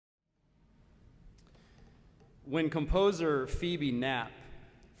When composer Phoebe Knapp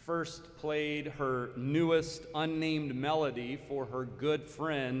first played her newest unnamed melody for her good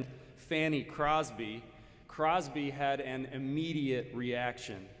friend Fanny Crosby, Crosby had an immediate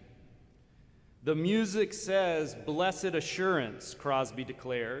reaction. "The music says, 'Blessed assurance,'" Crosby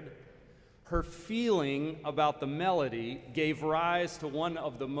declared. Her feeling about the melody gave rise to one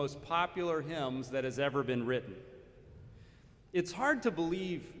of the most popular hymns that has ever been written. It's hard to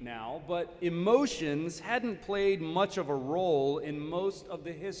believe now, but emotions hadn't played much of a role in most of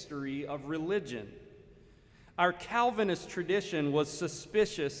the history of religion. Our Calvinist tradition was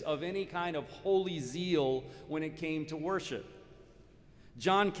suspicious of any kind of holy zeal when it came to worship.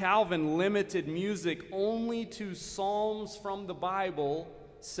 John Calvin limited music only to psalms from the Bible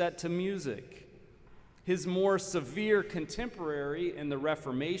set to music. His more severe contemporary in the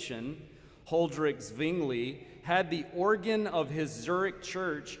Reformation, Huldrych Zwingli, had the organ of his Zurich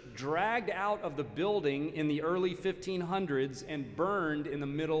church dragged out of the building in the early 1500s and burned in the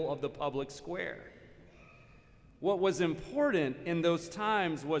middle of the public square. What was important in those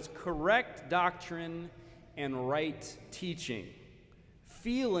times was correct doctrine and right teaching.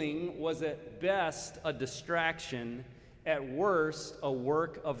 Feeling was at best a distraction, at worst a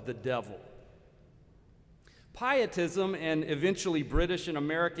work of the devil. Pietism and eventually British and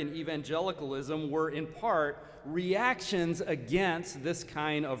American evangelicalism were in part reactions against this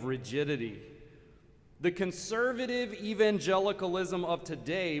kind of rigidity. The conservative evangelicalism of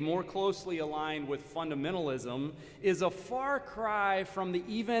today, more closely aligned with fundamentalism, is a far cry from the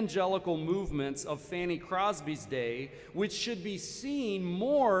evangelical movements of Fanny Crosby's day, which should be seen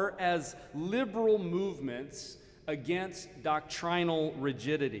more as liberal movements against doctrinal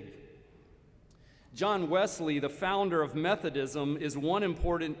rigidity. John Wesley, the founder of Methodism, is one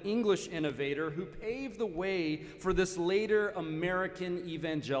important English innovator who paved the way for this later American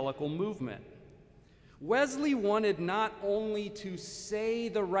evangelical movement. Wesley wanted not only to say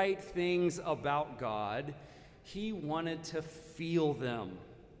the right things about God, he wanted to feel them.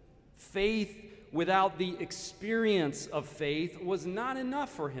 Faith without the experience of faith was not enough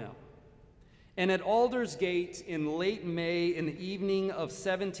for him. And at Aldersgate in late May, in the evening of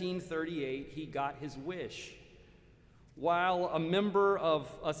 1738, he got his wish. While a member of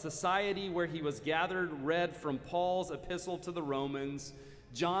a society where he was gathered read from Paul's epistle to the Romans,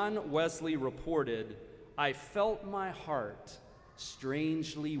 John Wesley reported, "I felt my heart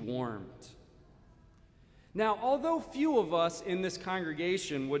strangely warmed." Now, although few of us in this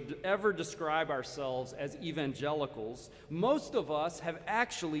congregation would ever describe ourselves as evangelicals, most of us have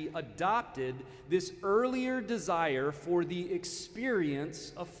actually adopted this earlier desire for the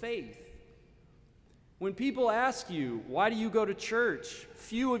experience of faith. When people ask you, "Why do you go to church?"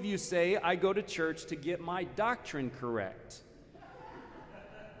 few of you say, "I go to church to get my doctrine correct."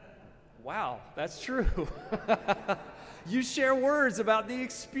 Wow, that's true. You share words about the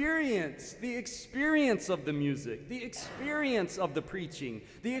experience of the music, the experience of the preaching,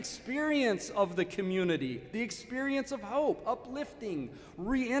 the experience of the community, the experience of hope, uplifting,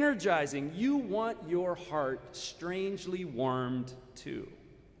 re-energizing. You want your heart strangely warmed too.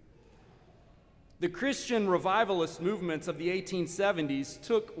 The Christian revivalist movements of the 1870s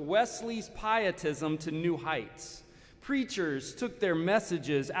took Wesley's pietism to new heights. Preachers took their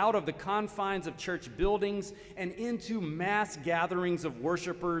messages out of the confines of church buildings and into mass gatherings of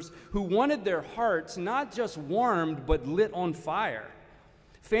worshipers who wanted their hearts not just warmed but lit on fire.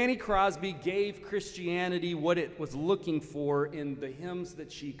 Fanny Crosby gave Christianity what it was looking for in the hymns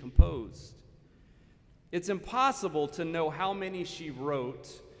that she composed. It's impossible to know how many she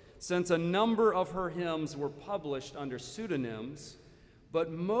wrote, since a number of her hymns were published under pseudonyms, but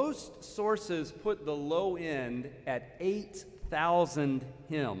most sources put the low end at 8,000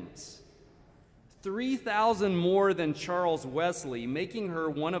 hymns, 3,000 more than Charles Wesley, making her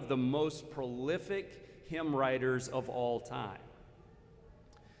one of the most prolific hymn writers of all time.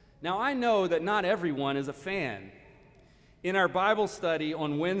 Now, I know that not everyone is a fan. In our Bible study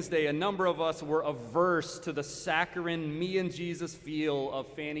on Wednesday, a number of us were averse to the saccharine me and Jesus feel of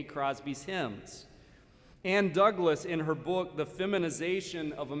Fanny Crosby's hymns. Ann Douglas, in her book, The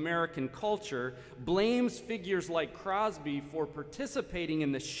Feminization of American Culture, blames figures like Crosby for participating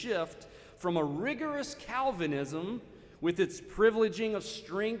in the shift from a rigorous Calvinism with its privileging of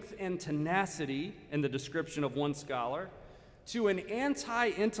strength and tenacity, in the description of one scholar, to an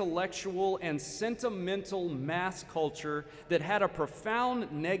anti-intellectual and sentimental mass culture that had a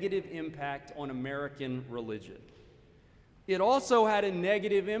profound negative impact on American religion. It also had a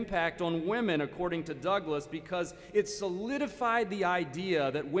negative impact on women, according to Douglas, because it solidified the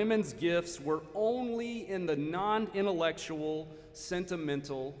idea that women's gifts were only in the non-intellectual,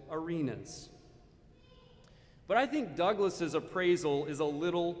 sentimental arenas. But I think Douglas's appraisal is a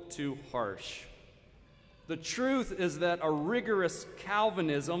little too harsh. The truth is that a rigorous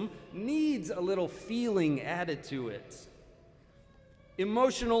Calvinism needs a little feeling added to it.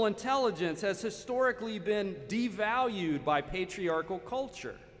 Emotional intelligence has historically been devalued by patriarchal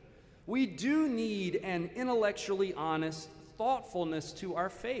culture. We do need an intellectually honest thoughtfulness to our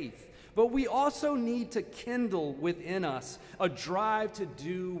faith, but we also need to kindle within us a drive to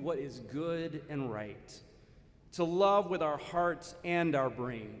do what is good and right, to love with our hearts and our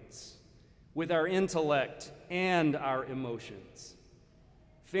brains, with our intellect and our emotions.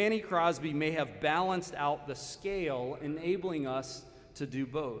 Fanny Crosby may have balanced out the scale, enabling us to do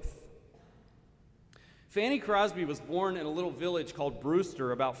both. Fanny Crosby was born in a little village called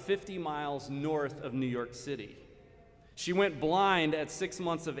Brewster, about 50 miles north of New York City. She went blind at 6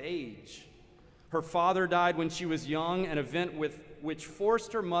 months of age. Her father died when she was young, an event which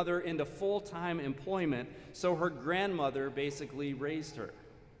forced her mother into full-time employment, so her grandmother basically raised her.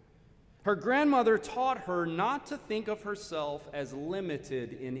 Her grandmother taught her not to think of herself as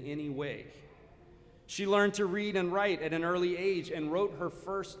limited in any way. She learned to read and write at an early age and wrote her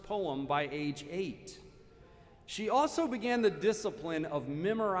first poem by age 8. She also began the discipline of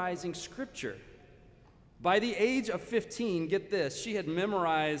memorizing scripture. By the age of 15, get this, she had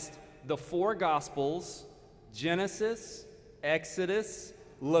memorized the 4 Gospels, Genesis, Exodus,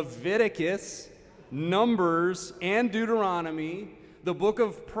 Leviticus, Numbers, and Deuteronomy, the book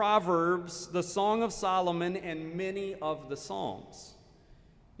of Proverbs, the Song of Solomon, and many of the Psalms.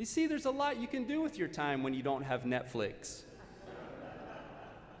 You see, there's a lot you can do with your time when you don't have Netflix.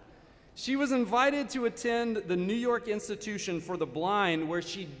 She was invited to attend the New York Institution for the Blind, where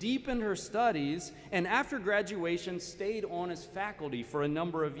she deepened her studies and after graduation stayed on as faculty for a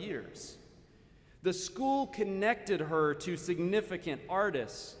number of years. The school connected her to significant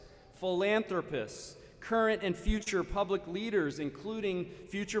artists, philanthropists, current and future public leaders, including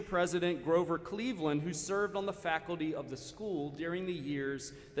future President Grover Cleveland, who served on the faculty of the school during the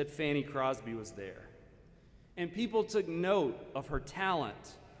years that Fanny Crosby was there. And people took note of her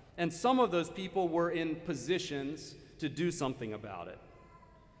talent, and some of those people were in positions to do something about it.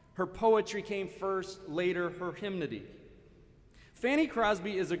 Her poetry came first, later her hymnody. Fanny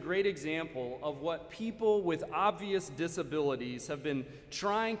Crosby is a great example of what people with obvious disabilities have been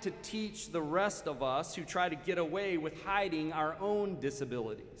trying to teach the rest of us who try to get away with hiding our own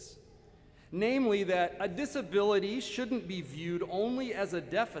disabilities. Namely, that a disability shouldn't be viewed only as a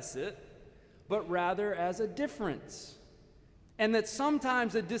deficit, but rather as a difference. And that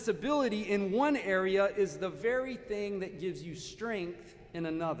sometimes a disability in one area is the very thing that gives you strength in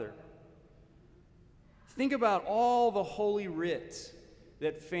another. Think about all the Holy Writ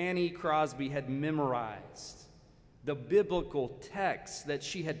that Fanny Crosby had memorized, the biblical texts that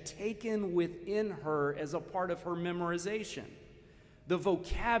she had taken within her as a part of her memorization, the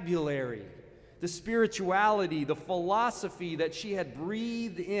vocabulary, the spirituality, the philosophy that she had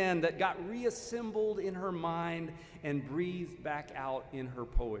breathed in that got reassembled in her mind and breathed back out in her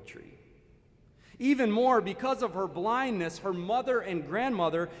poetry. Even more, because of her blindness, her mother and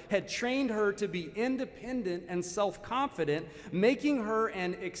grandmother had trained her to be independent and self-confident, making her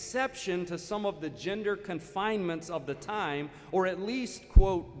an exception to some of the gender confinements of the time, or at least,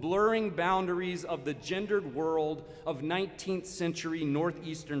 quote, blurring boundaries of the gendered world of 19th century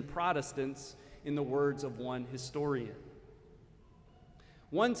Northeastern Protestants, in the words of one historian.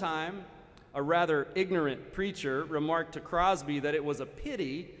 One time, a rather ignorant preacher remarked to Crosby that it was a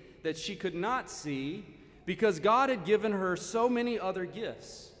pity that she could not see because God had given her so many other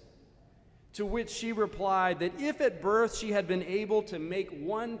gifts. To which she replied that if at birth she had been able to make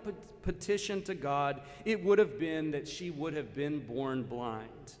one petition to God, it would have been that she would have been born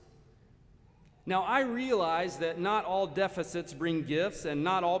blind. Now, I realize that not all deficits bring gifts, and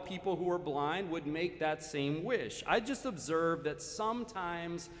not all people who are blind would make that same wish. I just observe that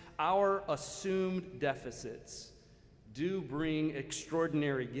sometimes our assumed deficits do bring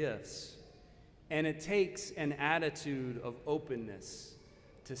extraordinary gifts, and it takes an attitude of openness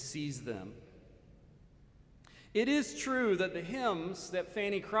to seize them. It is true that the hymns that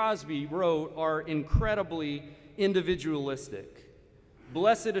Fanny Crosby wrote are incredibly individualistic.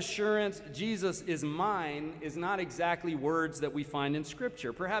 Blessed assurance, Jesus is mine, is not exactly words that we find in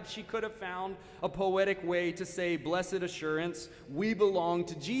Scripture. Perhaps she could have found a poetic way to say, blessed assurance, we belong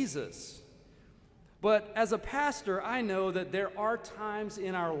to Jesus. But as a pastor, I know that there are times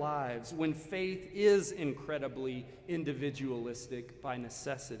in our lives when faith is incredibly individualistic by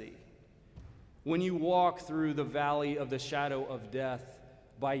necessity. When you walk through the valley of the shadow of death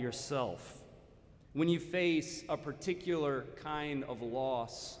by yourself, when you face a particular kind of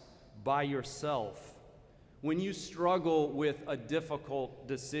loss by yourself, when you struggle with a difficult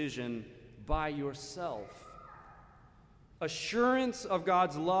decision by yourself. Assurance of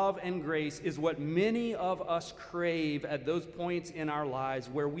God's love and grace is what many of us crave at those points in our lives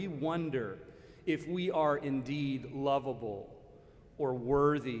where we wonder if we are indeed lovable or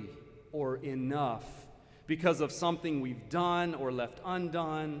worthy or enough because of something we've done or left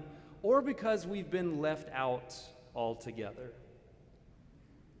undone, or because we've been left out altogether.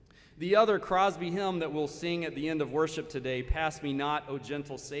 The other Crosby hymn that we'll sing at the end of worship today, "Pass Me Not, O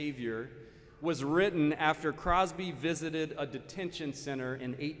Gentle Savior," was written after Crosby visited a detention center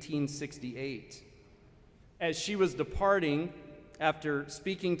in 1868. As she was departing, after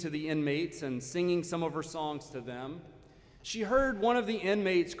speaking to the inmates and singing some of her songs to them, she heard one of the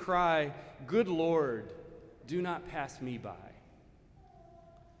inmates cry, "Good Lord, do not pass me by."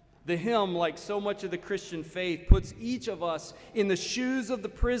 The hymn, like so much of the Christian faith, puts each of us in the shoes of the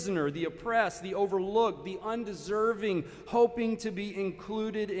prisoner, the oppressed, the overlooked, the undeserving, hoping to be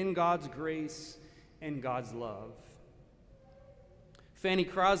included in God's grace and God's love. Fanny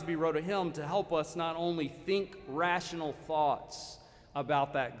Crosby wrote a hymn to help us not only think rational thoughts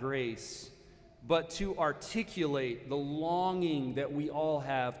about that grace, but to articulate the longing that we all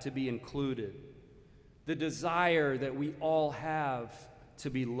have to be included, the desire that we all have to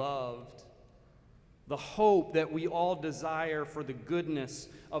be loved, the hope that we all desire for the goodness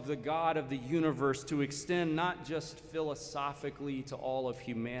of the God of the universe to extend not just philosophically to all of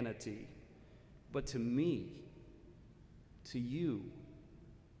humanity, but to me, to you.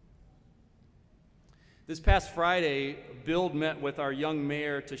 This past Friday, Bill met with our young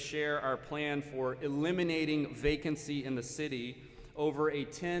mayor to share our plan for eliminating vacancy in the city over a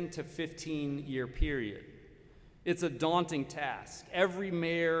 10 to 15-year period. It's a daunting task. Every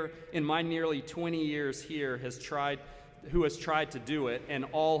mayor in my nearly 20 years here who has tried to do it, and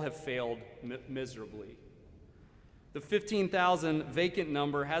all have failed miserably. The 15,000 vacant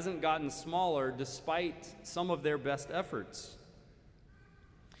number hasn't gotten smaller despite some of their best efforts.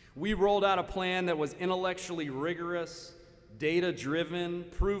 We rolled out a plan that was intellectually rigorous, data-driven,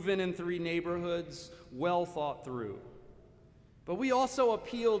 proven in 3 neighborhoods, well thought through. But we also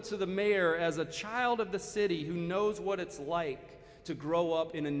appealed to the mayor as a child of the city who knows what it's like to grow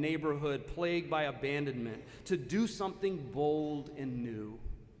up in a neighborhood plagued by abandonment, to do something bold and new,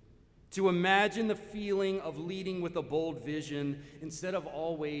 to imagine the feeling of leading with a bold vision instead of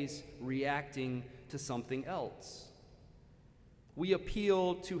always reacting to something else. We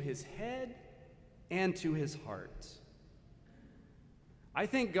appeal to his head and to his heart. I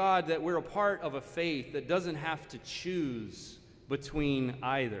thank God that we're a part of a faith that doesn't have to choose between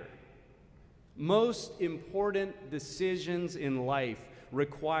either. Most important decisions in life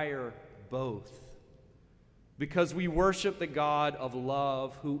require both, because we worship the God of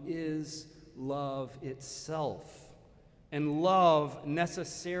love who is love itself. And love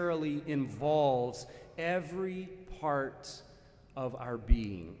necessarily involves every part of our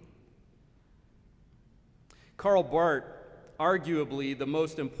being. Karl Barth, arguably the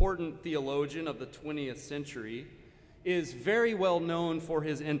most important theologian of the 20th century, is very well known for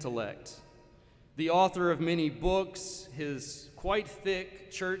his intellect. The author of many books, his quite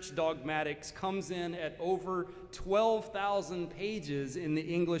thick church dogmatics comes in at over 12,000 pages in the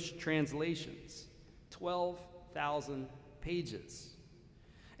English translations. 12,000 pages.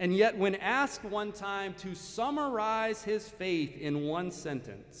 And yet, when asked one time to summarize his faith in one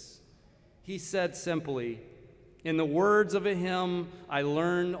sentence, he said simply, "In the words of a hymn I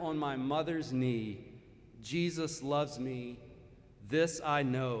learned on my mother's knee, Jesus loves me, this I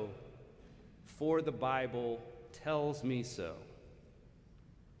know, for the Bible tells me so."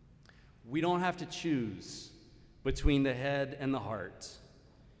 We don't have to choose between the head and the heart.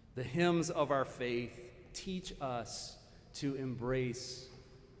 The hymns of our faith teach us to embrace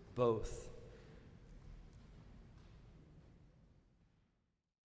both.